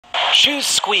Shoes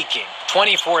squeaking,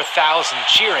 24,000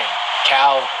 cheering,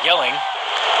 Cal yelling.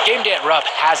 Game Day at Rupp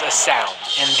has a sound,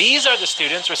 and these are the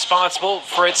students responsible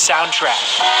for its soundtrack.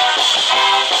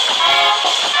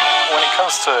 When it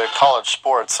comes to college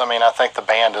sports, I think the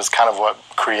band is kind of what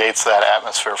creates that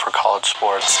atmosphere for college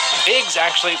sports. Biggs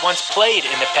actually once played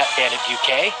in the pep band at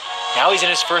UK. Now he's in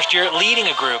his first year leading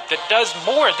a group that does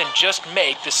more than just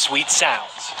make the sweet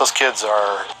sounds. Those kids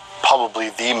are probably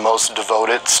the most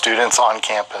devoted students on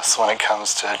campus when it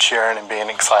comes to cheering and being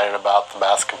excited about the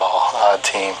basketball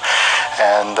team.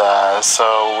 And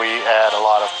so we add a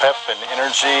lot of pep and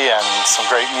energy and some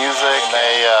great music.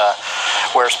 They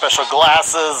wear special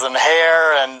glasses and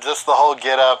hair and just the whole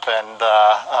get up, and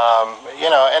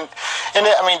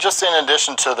just in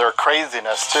addition to their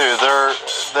craziness too,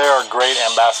 they are great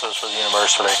ambassadors for the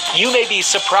university. You may be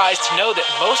surprised to know that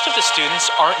most of the students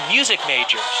aren't music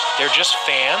majors. They're just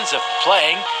fans of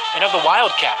playing and of the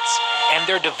Wildcats, and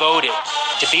they're devoted.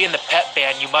 To be in the pep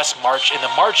band, you must march in the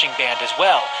marching band as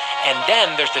well. And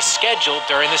then there's the schedule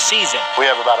during the season. We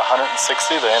have about 160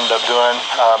 that end up doing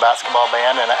basketball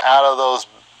band, and out of those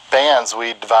bands,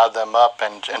 we divide them up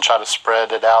and try to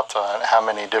spread it out to how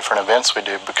many different events we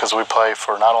do, because we play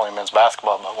for not only men's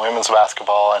basketball, but women's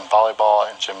basketball and volleyball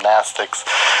and gymnastics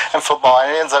and football.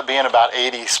 And it ends up being about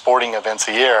 80 sporting events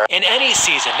a year. In any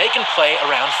season, they can play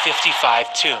around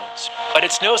 55 tunes. But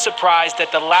it's no surprise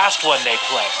that the last one they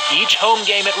play, each home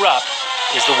game at Rupp,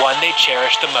 is the one they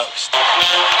cherish the most.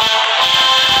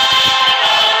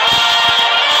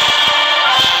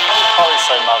 Probably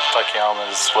say Mount Kentucky Home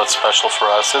is what's special for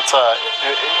us. It's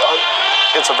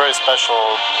a very special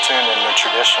tune in the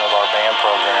tradition of our band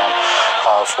program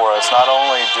for us. Not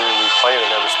only do we play it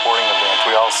at every sporting event,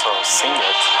 we also sing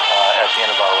it at the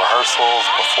end of our rehearsals,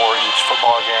 before each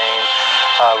football game.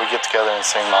 We get together and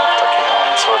sing Mount Kentucky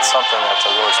Home. So it's something that's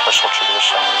a really special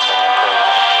tradition in the band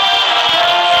program.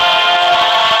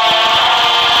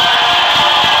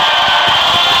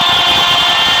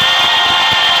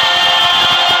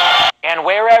 And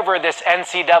wherever this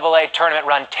NCAA tournament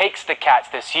run takes the Cats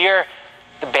this year,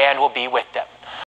 the band will be with them.